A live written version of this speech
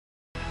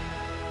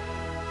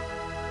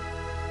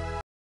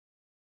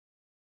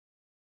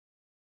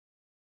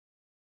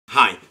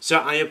Hi, so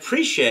I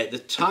appreciate the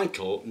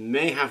title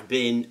may have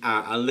been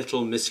a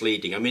little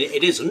misleading. I mean,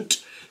 it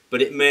isn't,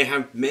 but it may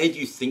have made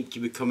you think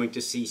you were coming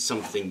to see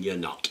something you're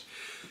not.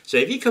 So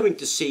if you're coming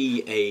to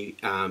see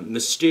a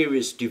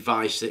mysterious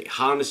device that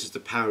harnesses the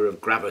power of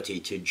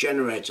gravity to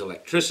generate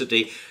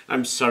electricity,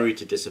 I'm sorry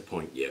to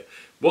disappoint you.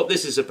 What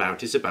this is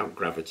about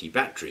gravity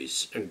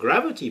batteries. And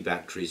gravity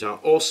batteries are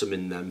awesome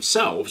in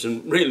themselves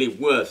and really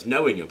worth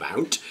knowing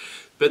about,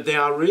 but they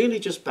are really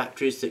just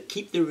batteries that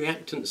keep the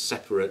reactants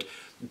separate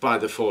by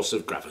the force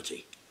of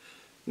gravity.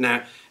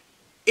 Now,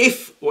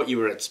 if what you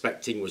were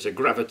expecting was a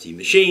gravity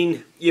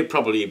machine, you're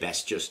probably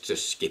best just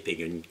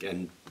skipping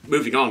and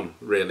moving on,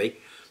 really.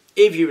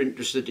 If you're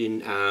interested in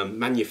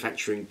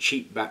manufacturing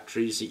cheap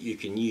batteries that you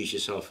can use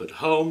yourself at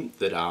home,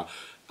 that are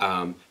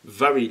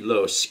very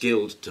low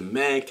skilled to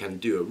make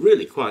and do a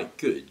really quite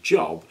good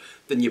job,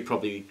 then you're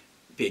probably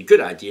be a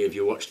good idea. If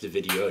you watch the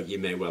video, you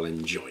may well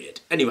enjoy it.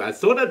 Anyway, I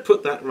thought I'd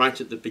put that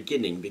right at the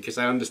beginning because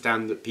I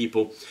understand that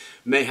people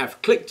may have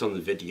clicked on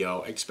the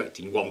video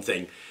expecting one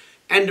thing,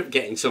 end up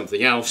getting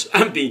something else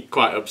and be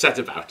quite upset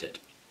about it.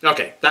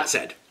 Okay, that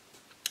said,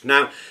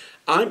 now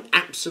I'm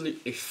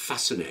absolutely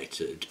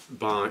fascinated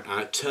by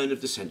turn of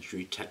the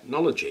century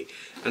technology,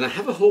 and I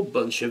have a whole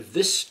bunch of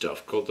this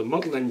stuff called the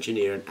Model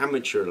Engineer and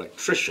Amateur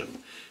Electrician.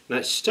 Now,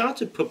 it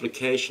started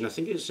publication, I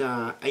think it was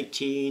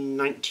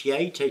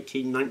 1898,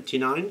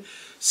 1899,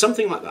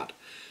 something like that.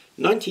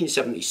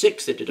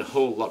 1976, they did a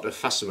whole lot of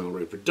facsimile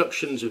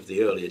reproductions of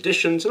the early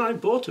editions, and I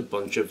bought a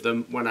bunch of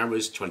them when I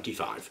was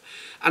 25.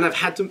 And I've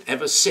had them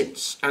ever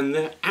since, and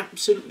they're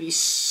absolutely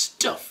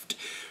stuffed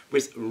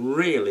with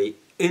really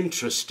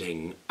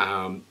interesting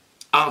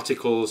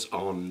articles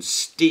on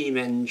steam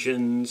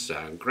engines,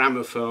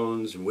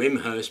 gramophones,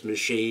 Wimshurst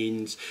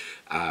machines,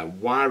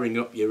 wiring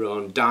up your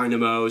own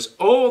dynamos,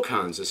 all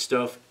kinds of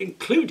stuff,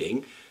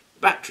 including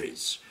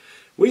batteries.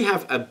 We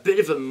have a bit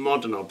of a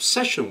modern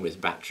obsession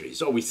with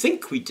batteries, or we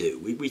think we do.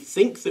 We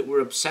think that we're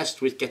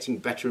obsessed with getting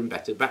better and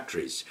better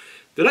batteries.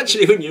 But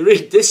actually, when you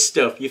read this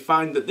stuff, you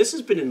find that this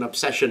has been an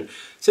obsession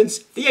since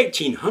the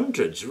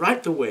 1800s,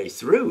 right the way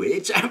through.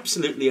 It's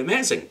absolutely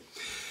amazing.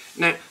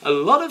 Now, a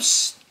lot of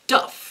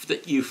stuff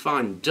that you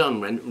find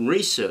done when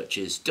research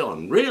is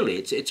done, really,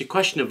 it's a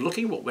question of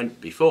looking at what went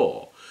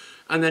before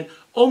and then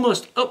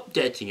almost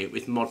updating it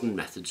with modern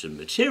methods and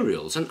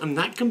materials. And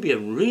that can be a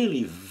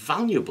really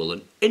valuable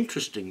and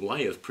interesting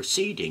way of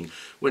proceeding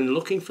when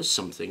looking for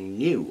something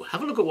new.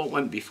 Have a look at what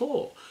went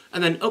before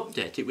and then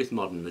update it with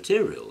modern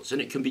materials,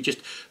 and it can be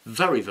just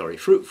very, very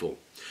fruitful.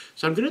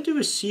 So I'm going to do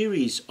a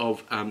series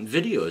of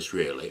videos,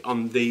 really,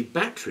 on the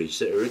batteries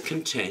that are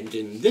contained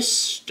in this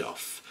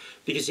stuff.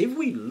 Because if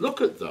we look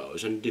at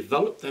those and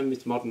develop them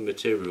with modern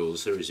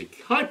materials, there is a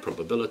high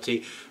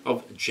probability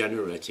of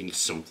generating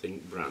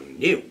something brand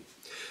new.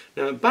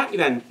 Now, back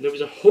then, there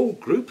was a whole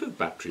group of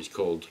batteries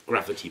called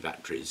gravity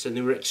batteries, and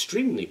they were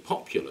extremely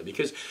popular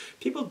because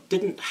people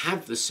didn't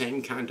have the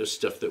same kind of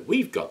stuff that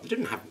we've got. They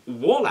didn't have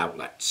wall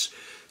outlets.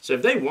 So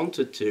if they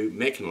wanted to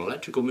make an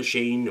electrical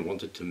machine and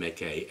wanted to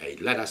make a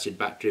lead-acid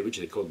battery, which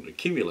they called an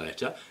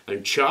accumulator,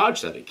 and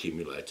charge that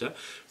accumulator,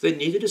 they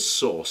needed a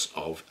source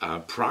of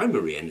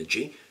primary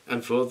energy,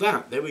 and for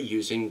that they were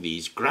using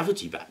these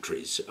gravity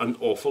batteries an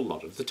awful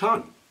lot of the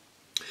time.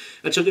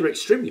 And so they were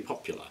extremely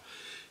popular.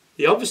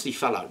 They obviously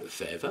fell out of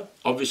favour.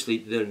 Obviously,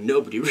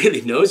 nobody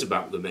really knows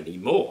about them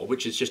anymore,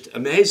 which is just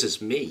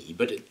amazes me,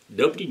 but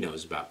nobody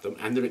knows about them,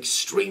 and they're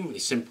extremely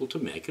simple to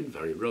make and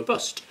very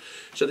robust.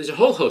 So there's a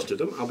whole host of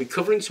them. I'll be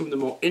covering some of the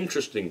more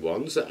interesting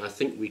ones that I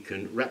think we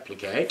can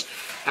replicate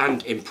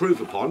and improve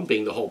upon,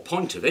 being the whole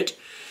point of it.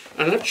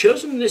 And I've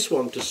chosen this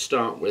one to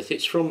start with.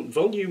 It's from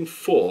volume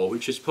 4,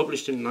 which was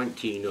published in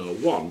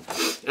 1901,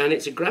 and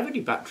it's a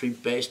gravity battery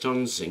based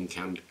on zinc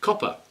and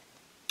copper.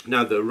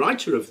 Now, the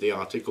writer of the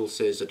article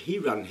says that he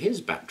ran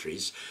his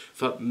batteries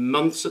for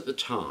months at the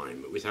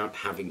time without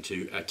having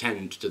to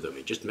attend to them.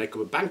 He'd just make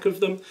up a bank of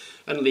them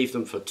and leave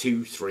them for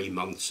 2-3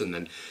 months, and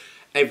then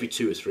every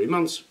 2 or 3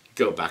 months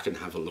go back and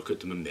have a look at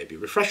them and maybe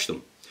refresh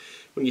them.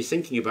 When you're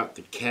thinking about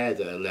the care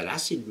that a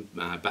lead-acid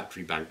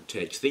battery bank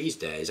takes these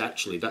days,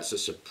 actually that's a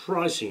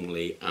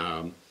surprisingly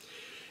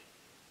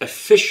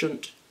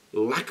efficient,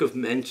 lack of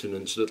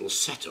maintenance little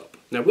setup.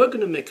 Now, we're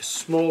going to make a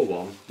small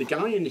one. The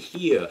guy in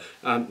here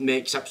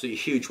makes absolutely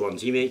huge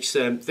ones. He makes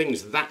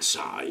things that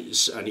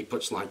size, and he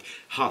puts like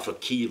 ½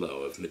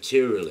 kilo of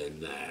material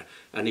in there,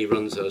 and he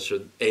runs those for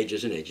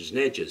ages and ages and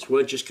ages.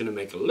 We're just going to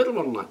make a little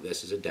one like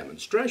this as a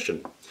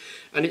demonstration,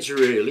 and it's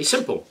really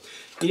simple.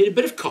 You need a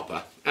bit of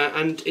copper,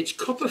 and it's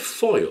copper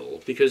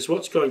foil, because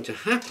what's going to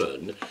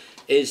happen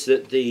is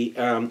that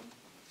the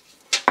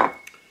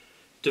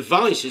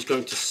device is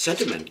going to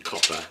sediment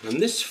copper, and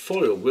this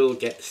foil will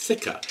get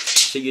thicker,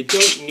 so you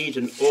don't need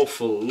an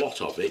awful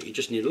lot of it. You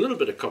just need a little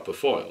bit of copper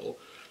foil.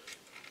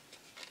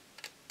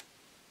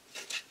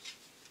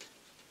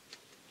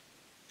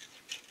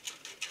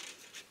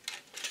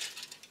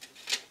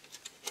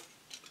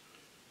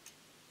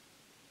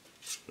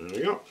 There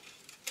we go.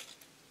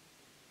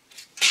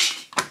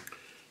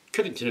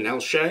 Cut it in an L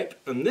shape,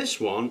 and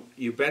this one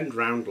you bend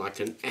round like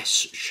an S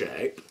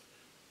shape.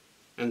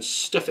 and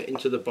stuff it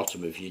into the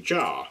bottom of your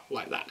jar,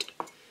 like that.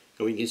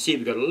 And we can see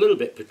we've got a little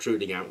bit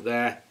protruding out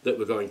there that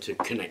we're going to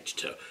connect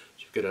to. So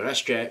we've got our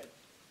S-shape,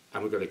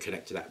 and we're going to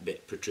connect to that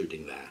bit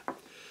protruding there.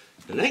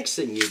 The next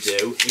thing you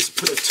do is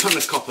put a ton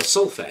of copper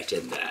sulfate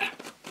in there.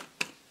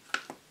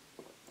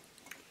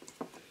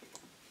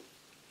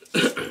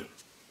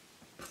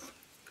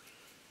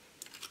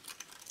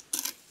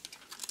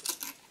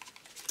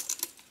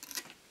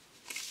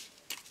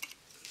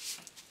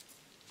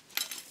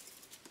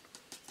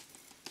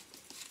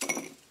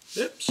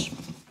 Oops.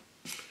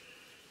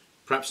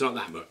 Perhaps not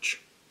that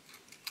much.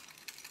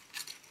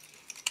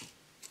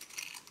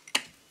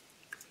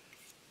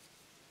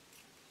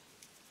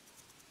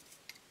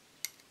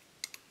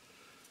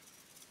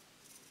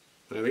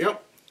 There we go.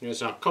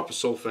 Here's our copper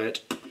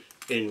sulfate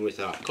in with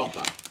our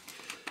copper.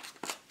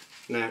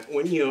 Now,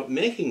 when you're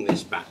making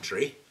this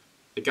battery,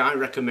 the guy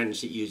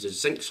recommends that you use a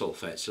zinc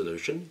sulfate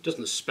solution.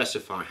 Doesn't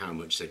specify how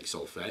much zinc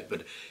sulfate,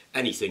 but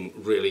anything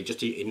really,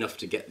 just enough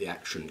to get the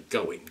action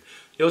going.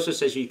 He also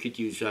says you could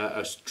use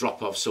a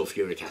drop of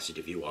sulfuric acid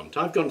if you want.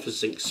 I've gone for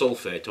zinc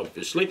sulfate,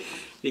 obviously,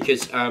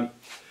 because I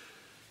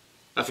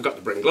forgot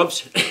to bring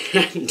gloves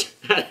and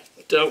I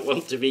don't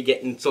want to be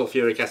getting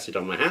sulfuric acid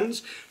on my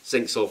hands.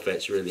 Zinc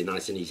sulfate's really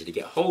nice and easy to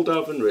get hold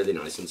of and really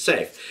nice and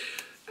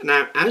safe.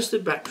 Now, as the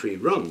battery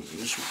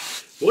runs,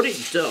 what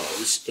it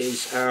does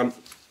is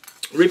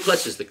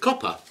replaces the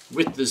copper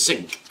with the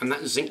zinc, and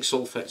that zinc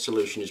sulfate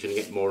solution is going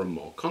to get more and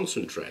more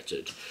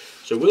concentrated.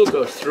 So we'll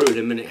go through in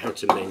a minute how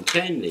to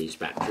maintain these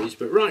batteries,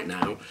 but right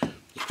now,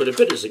 let's put a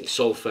bit of zinc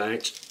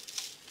sulfate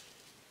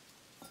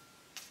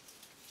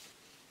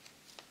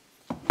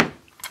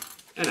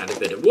and add a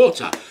bit of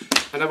water.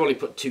 And I've only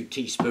put 2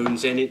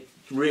 teaspoons in. It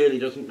really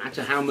doesn't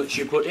matter how much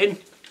you put in.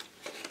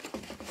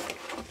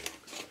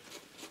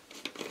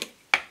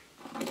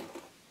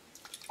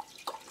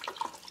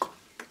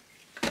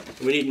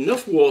 We need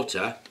enough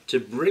water to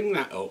bring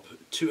that up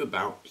to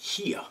about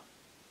here.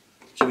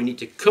 So we need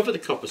to cover the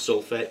copper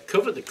sulfate,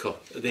 cover the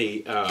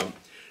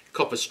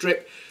copper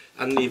strip,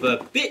 and leave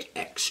a bit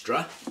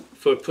extra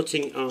for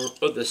putting our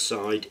other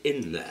side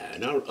in there.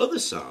 And our other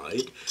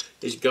side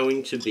is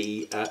going to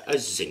be a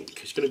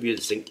zinc. It's going to be a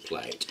zinc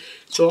plate.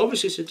 So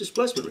obviously it's a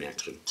displacement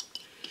reaction.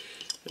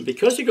 And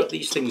because you've got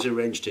these things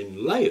arranged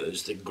in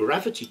layers, the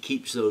gravity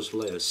keeps those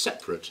layers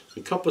separate.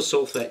 And copper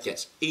sulfate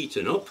gets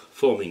eaten up,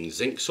 forming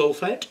zinc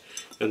sulfate.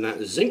 And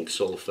that zinc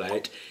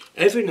sulfate,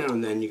 every now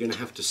and then you're going to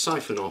have to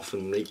siphon off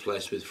and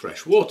replace with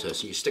fresh water.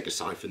 So you stick a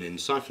siphon in,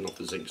 siphon off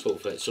the zinc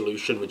sulfate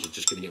solution, which is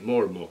just going to get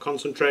more and more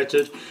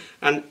concentrated,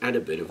 and add a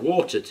bit of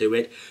water to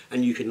it.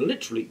 And you can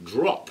literally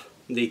drop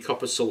the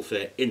copper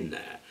sulfate in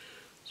there.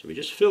 So we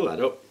just fill that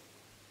up.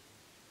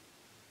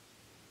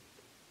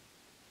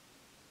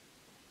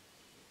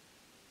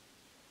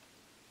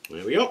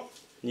 There we go.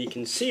 And you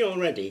can see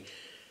already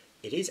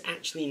it is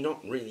actually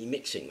not really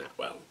mixing that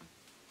well.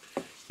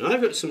 Now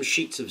I've got some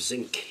sheets of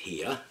zinc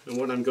here, and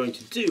what I'm going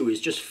to do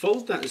is just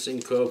fold that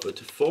zinc over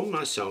to form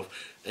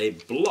myself a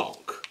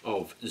block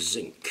of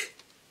zinc.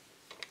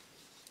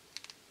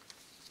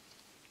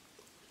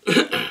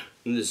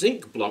 And the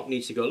zinc block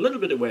needs to go a little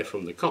bit away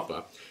from the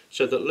copper,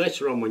 so that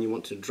later on when you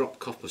want to drop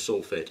copper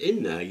sulfate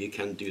in there, you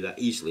can do that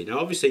easily. Now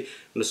obviously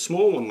on a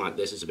small one like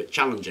this it's a bit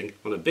challenging.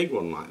 On a big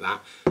one like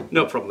that,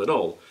 no problem at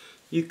all.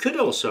 You could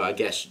also, I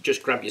guess,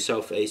 just grab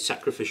yourself a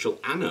sacrificial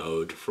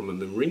anode from a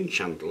marine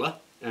chandler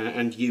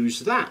and use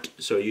that.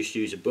 So you used to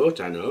use a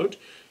boat anode,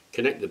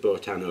 connect the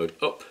boat anode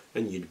up,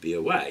 and you'd be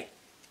away.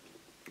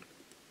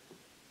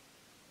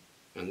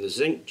 And the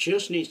zinc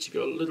just needs to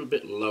go a little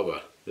bit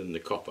lower than the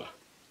copper.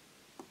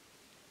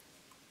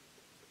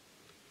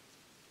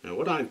 Now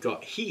what I've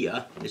got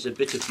here is a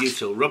bit of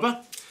butyl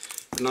rubber,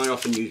 and I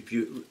often use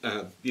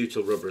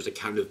butyl rubber as a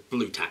kind of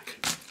blue tack.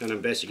 And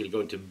I'm basically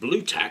going to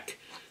blue tack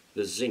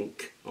the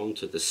zinc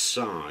onto the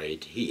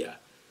side here.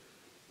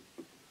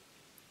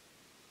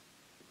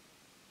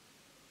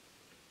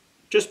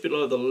 Just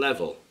below the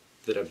level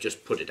that I've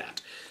just put it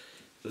at.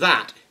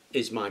 That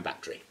is my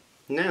battery.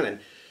 Now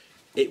then,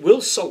 it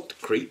will salt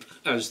creep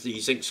as the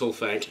zinc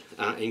sulfate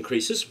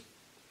increases,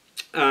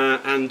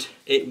 and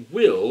it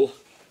will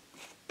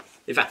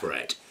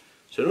evaporate.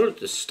 So in order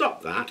to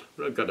stop that,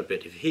 what I've got a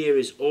bit of here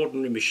is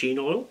ordinary machine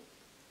oil.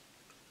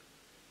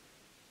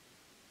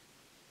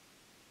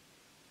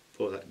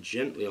 Pour that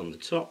gently on the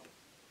top.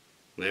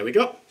 There we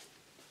go.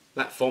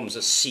 That forms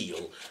a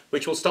seal,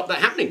 which will stop that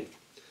happening.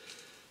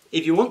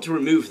 If you want to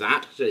remove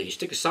that, so you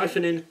stick a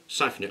siphon in,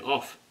 siphon it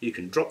off, you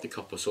can drop the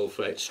copper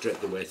sulfate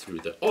straight the way through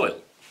the oil.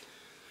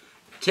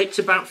 It takes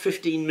about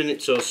 15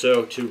 minutes or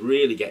so to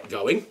really get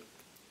going.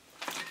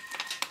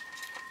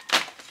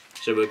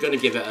 So we're going to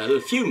give it a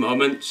few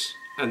moments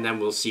and then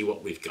we'll see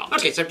what we've got.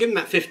 Okay, so I've given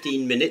that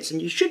 15 minutes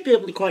and you should be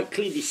able to quite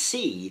clearly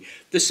see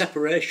the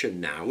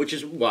separation now, which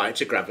is why it's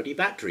a gravity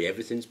battery.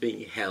 Everything's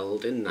being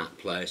held in that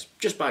place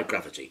just by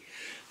gravity.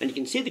 And you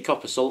can see the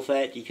copper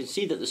sulfate, you can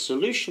see that the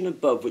solution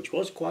above, which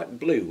was quite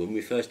blue when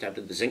we first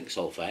added the zinc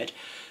sulfate,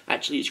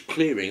 actually is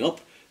clearing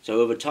up. So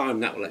over time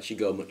that will actually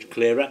go much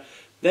clearer.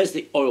 There's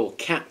the oil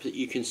cap that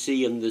you can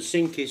see, and the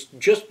zinc is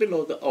just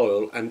below the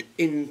oil and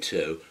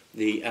into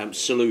the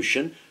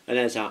solution, and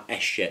there's our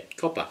S-shaped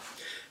copper.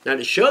 Now,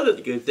 to show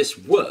that this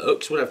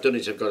works, what I've done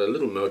is I've got a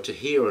little motor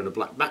here on a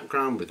black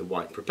background with a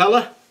white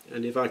propeller,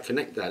 and if I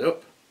connect that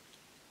up,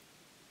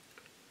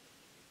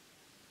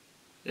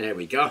 there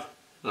we go,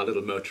 our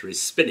little motor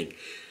is spinning.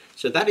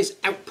 So that is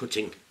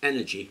outputting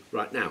energy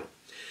right now.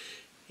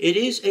 It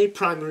is a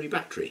primary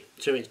battery,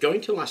 so it's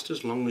going to last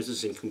as long as the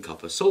zinc and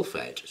copper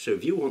sulfate. So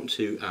if you want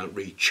to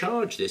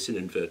recharge this in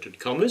inverted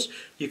commas,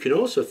 you can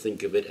also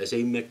think of it as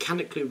a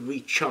mechanically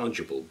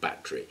rechargeable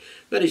battery.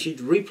 That is, you'd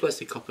replace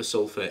the copper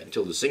sulfate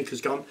until the zinc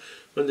is gone.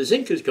 When the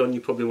zinc is gone, you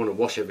probably want to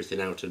wash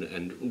everything out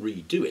and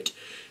redo it.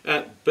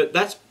 But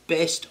that's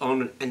based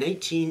on an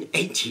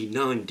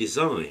 1889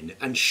 design,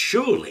 and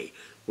surely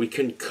we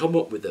can come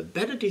up with a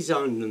better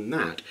design than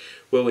that,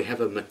 where we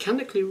have a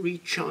mechanically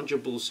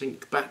rechargeable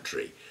zinc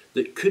battery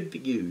that could be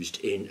used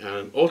in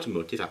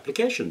automotive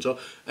applications or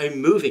a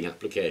moving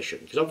application.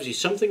 Because obviously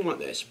something like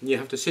this, you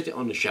have to sit it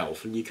on the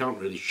shelf and you can't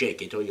really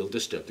shake it or you'll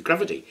disturb the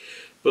gravity.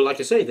 But like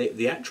I say,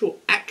 the actual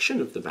action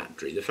of the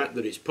battery, the fact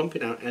that it's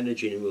pumping out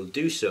energy and will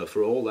do so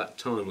for all that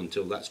time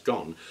until that's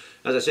gone.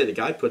 As I say, the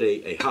guy put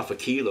a half a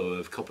kilo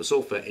of copper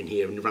sulfate in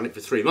here and ran it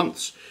for 3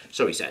 months,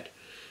 so he said.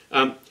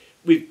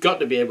 We've got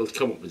to be able to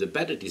come up with a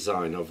better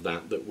design of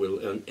that that will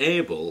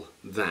enable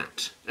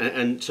that.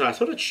 And so I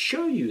thought I'd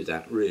show you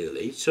that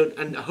really,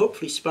 and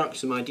hopefully spark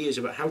some ideas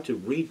about how to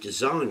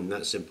redesign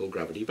that simple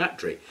gravity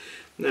battery.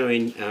 Now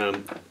in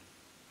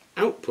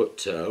output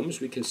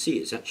terms, we can see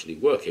it's actually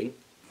working.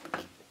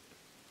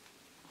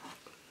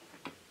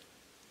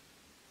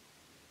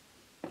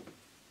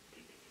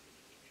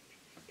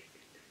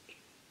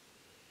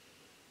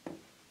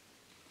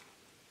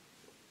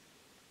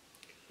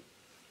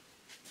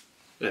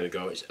 There we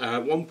go, it's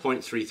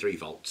 1.33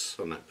 volts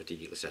on that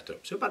particular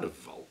setup, so about a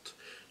volt.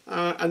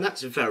 And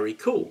that's very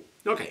cool.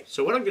 Okay,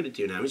 so what I'm going to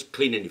do now is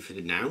clean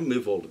everything now,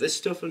 move all of this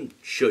stuff and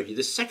show you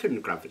the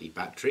second gravity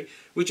battery,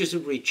 which is a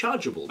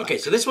rechargeable battery. Okay,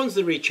 so this one's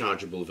the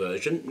rechargeable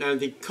version. Now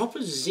the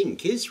copper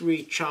zinc is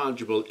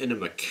rechargeable in a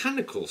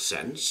mechanical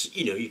sense.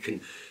 You know, you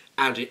can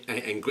add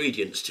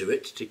ingredients to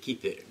it to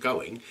keep it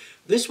going.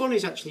 This one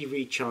is actually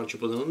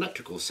rechargeable in an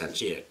electrical sense,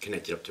 here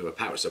connected up to a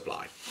power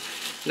supply.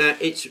 Now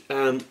it's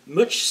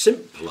much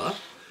simpler,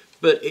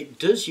 but it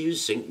does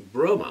use zinc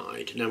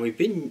bromide. Now we've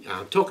been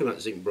talking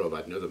about zinc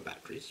bromide in other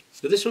batteries,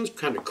 but this one's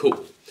kind of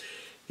cool.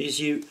 Is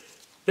you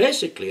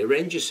basically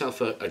arrange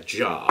yourself a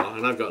jar,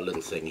 and I've got a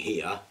little thing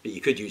here, but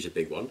you could use a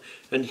big one,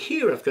 and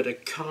here I've got a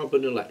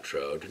carbon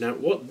electrode. Now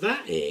what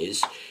that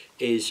is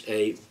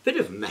a bit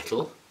of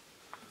metal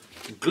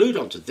glued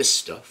onto this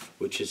stuff,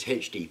 which is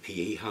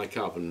HDPE, high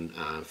carbon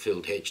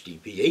filled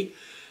HDPE,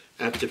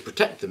 to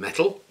protect the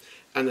metal,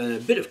 and then a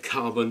bit of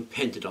carbon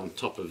painted on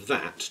top of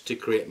that to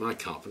create my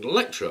carbon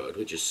electrode,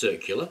 which is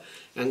circular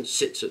and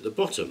sits at the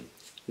bottom.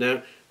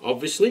 Now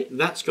obviously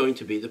that's going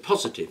to be the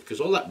positive, because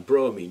all that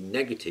bromine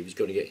negative is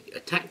going to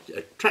get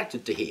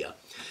attracted to here.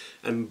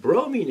 And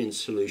bromine in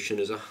solution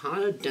is a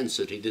higher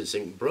density than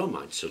zinc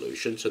bromide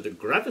solution, so the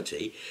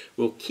gravity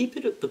will keep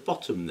it at the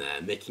bottom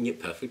there, making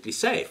it perfectly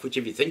safe, which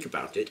if you think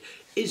about it,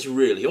 is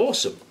really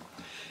awesome.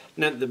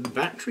 Now the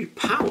battery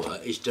power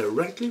is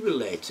directly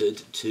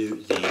related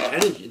to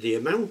the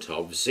amount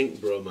of zinc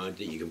bromide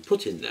that you can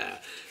put in there.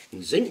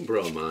 And zinc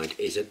bromide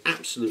is an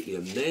absolutely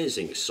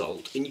amazing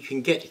salt, and you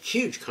can get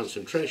huge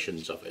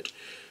concentrations of it.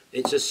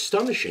 It's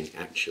astonishing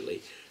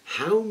actually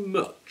how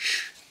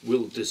much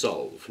will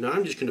dissolve. Now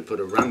I'm just going to put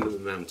a random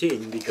amount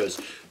in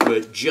because we're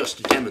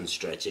just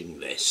demonstrating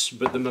this,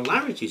 but the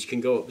molarities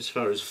can go up as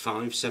far as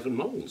 5-7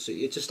 moles.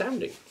 It's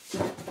astounding.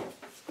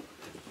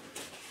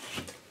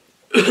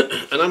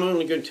 And I'm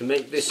only going to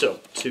make this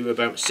up to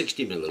about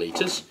 60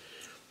 millilitres.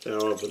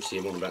 So obviously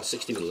I want about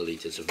 60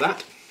 millilitres of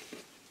that.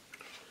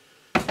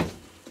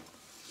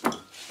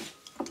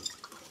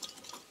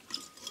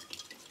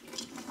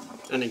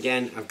 And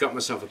again, I've got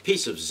myself a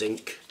piece of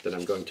zinc that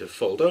I'm going to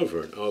fold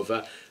over and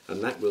over,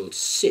 and that will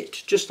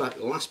sit, just like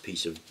the last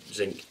piece of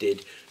zinc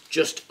did,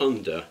 just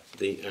under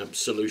the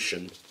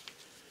solution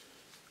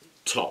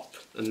top.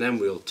 And then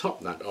we'll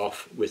top that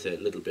off with a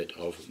little bit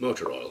of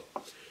motor oil.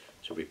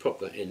 So we pop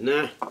that in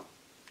there.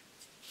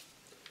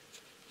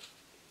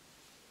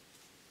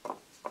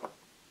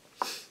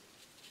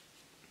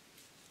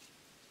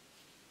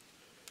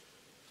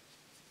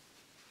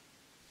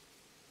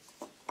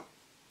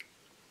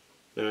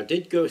 Now I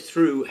did go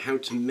through how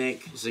to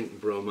make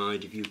zinc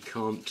bromide if you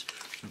can't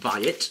buy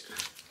it,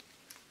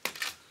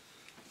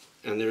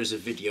 and there is a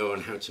video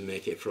on how to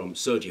make it from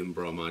sodium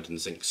bromide and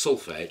zinc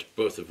sulfate,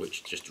 both of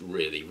which are just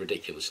really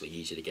ridiculously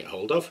easy to get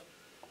hold of.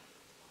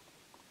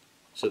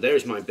 So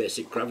there's my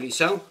basic gravity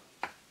cell,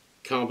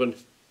 carbon,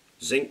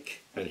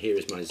 zinc, and here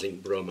is my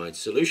zinc bromide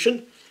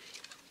solution.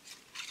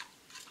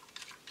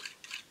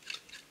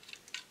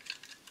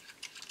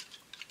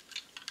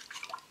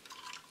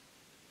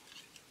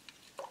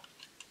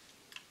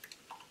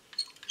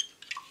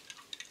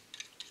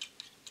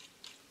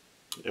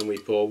 And we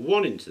pour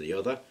one into the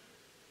other,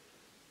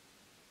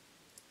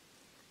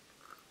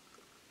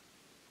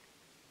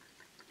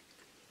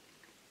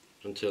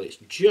 until it's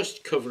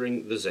just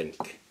covering the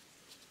zinc.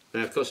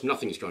 Now of course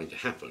nothing's going to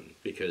happen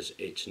because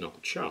it's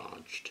not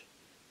charged.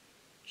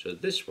 So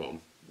this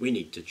one we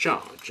need to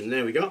charge, and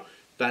there we go,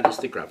 that is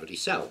the gravity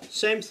cell.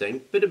 Same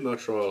thing, bit of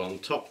motor oil on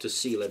top to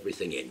seal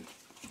everything in.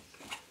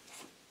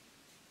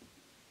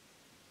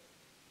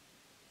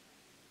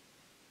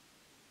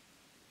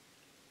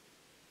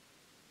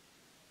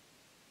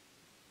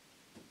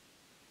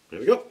 There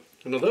we go.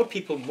 And although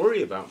people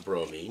worry about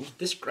bromine,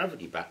 this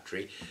gravity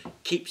battery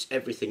keeps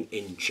everything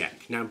in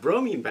check. Now,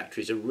 bromine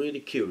batteries are really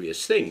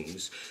curious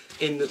things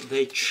in that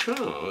they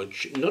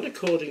charge not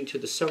according to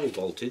the cell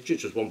voltage,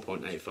 which is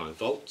 1.85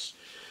 volts,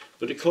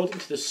 but according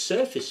to the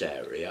surface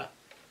area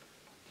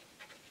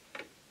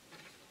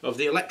of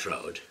the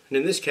electrode. And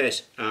in this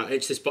case,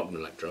 it's this bottom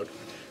electrode.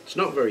 It's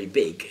not very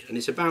big, and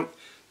it's about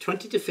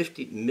 20 to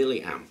 50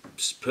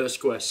 milliamps per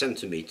square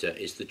centimetre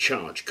is the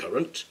charge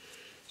current.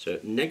 So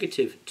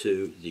negative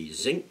to the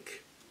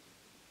zinc,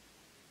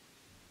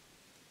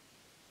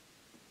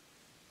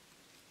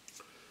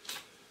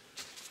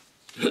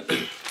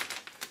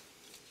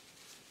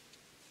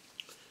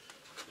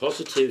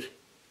 positive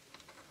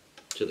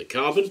to the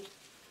carbon,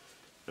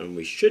 and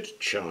we should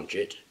charge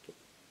it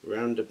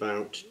around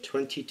about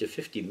 20 to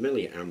 50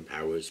 milliamp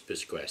hours per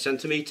square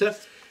centimetre.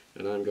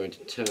 And I'm going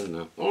to turn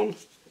that on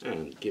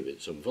and give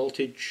it some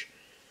voltage.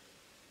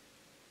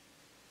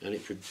 And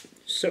it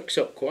sucks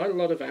up quite a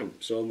lot of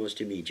amps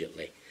almost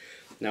immediately.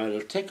 Now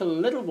it'll take a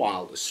little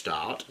while to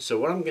start, so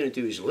what I'm going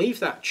to do is leave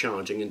that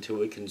charging until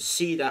we can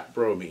see that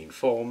bromine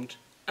formed,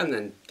 and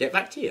then get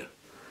back to you.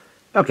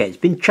 Okay, it's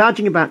been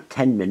charging about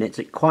 10 minutes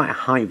at quite a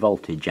high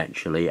voltage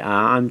actually.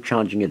 I'm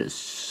charging it at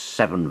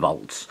 7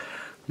 volts,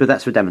 but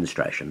that's for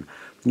demonstration.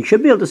 You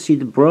should be able to see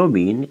the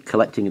bromine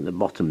collecting at the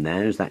bottom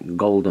there, is that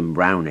golden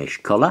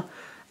brownish colour,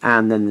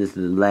 and then there's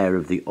the layer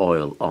of the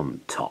oil on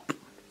top.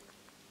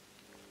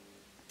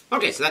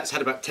 Okay, so that's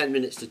had about 10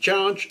 minutes to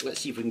charge. Let's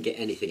see if we can get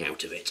anything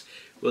out of it.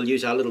 We'll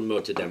use our little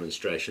motor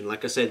demonstration.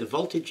 Like I say, the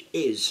voltage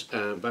is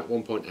about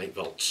 1.8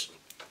 volts.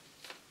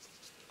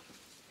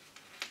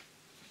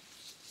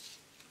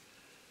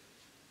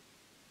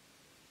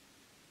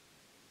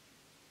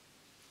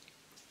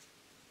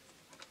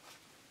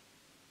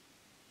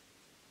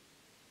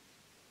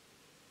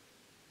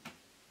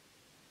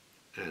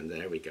 And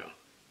there we go.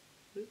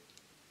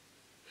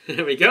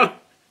 There we go.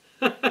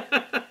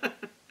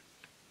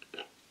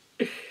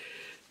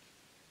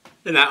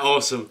 Isn't that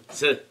awesome?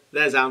 So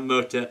there's our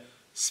motor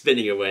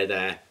spinning away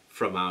there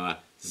from our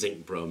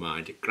zinc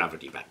bromide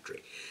gravity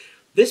battery.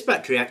 This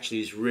battery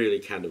actually is really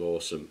kind of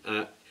awesome.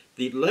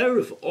 The layer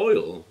of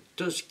oil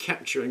does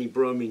capture any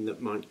bromine that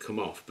might come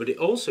off, but it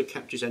also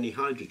captures any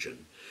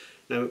hydrogen.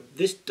 Now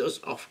this does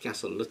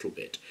off-gas a little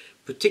bit,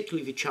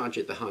 particularly if you charge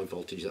it at the high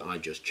voltage that I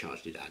just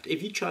charged it at.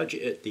 If you charge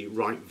it at the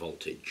right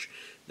voltage,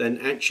 then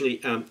actually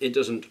it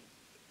doesn't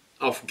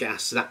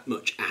off-gas that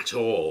much at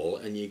all,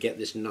 and you get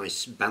this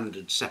nice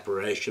banded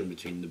separation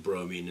between the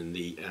bromine and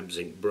the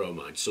zinc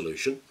bromide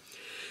solution.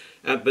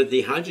 But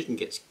the hydrogen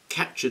gets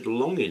captured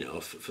long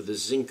enough for the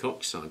zinc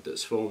oxide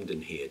that's formed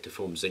in here to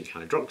form zinc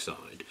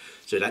hydroxide,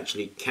 so it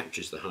actually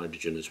captures the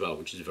hydrogen as well,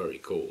 which is very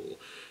cool.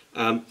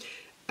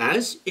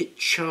 As it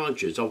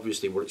charges,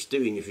 obviously what it's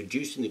doing is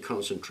reducing the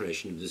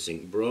concentration of the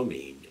zinc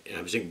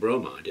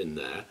bromide in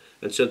there,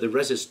 and so the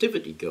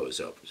resistivity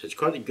goes up. So it's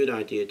quite a good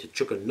idea to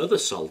chuck another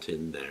salt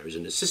in there as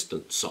an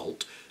assistant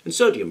salt, and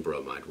sodium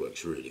bromide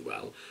works really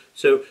well.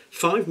 So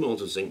 5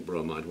 moles of zinc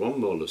bromide, 1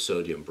 mole of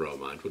sodium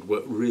bromide would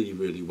work really,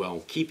 really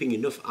well, keeping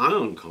enough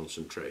ion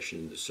concentration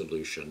in the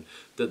solution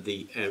that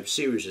the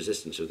series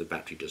resistance of the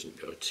battery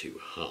doesn't go too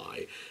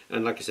high.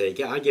 And like I say,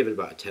 I gave it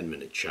about a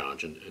 10-minute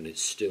charge, and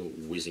it's still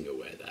whizzing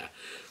away there.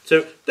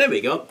 So there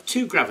we go,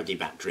 2 gravity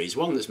batteries,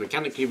 one that's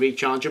mechanically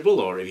rechargeable,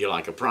 or if you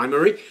like a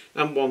primary,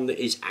 and one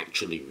that is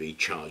actually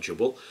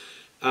rechargeable.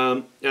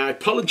 Now I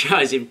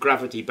apologise if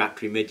gravity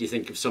battery made you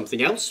think of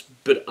something else,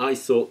 but I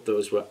thought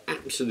those were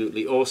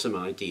absolutely awesome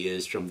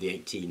ideas from the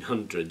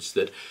 1800s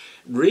that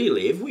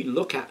really, if we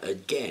look at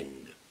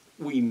again,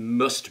 we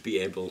must be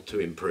able to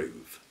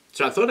improve.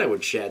 So I thought I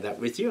would share that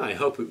with you. I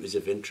hope it was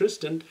of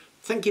interest, and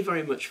thank you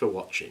very much for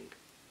watching.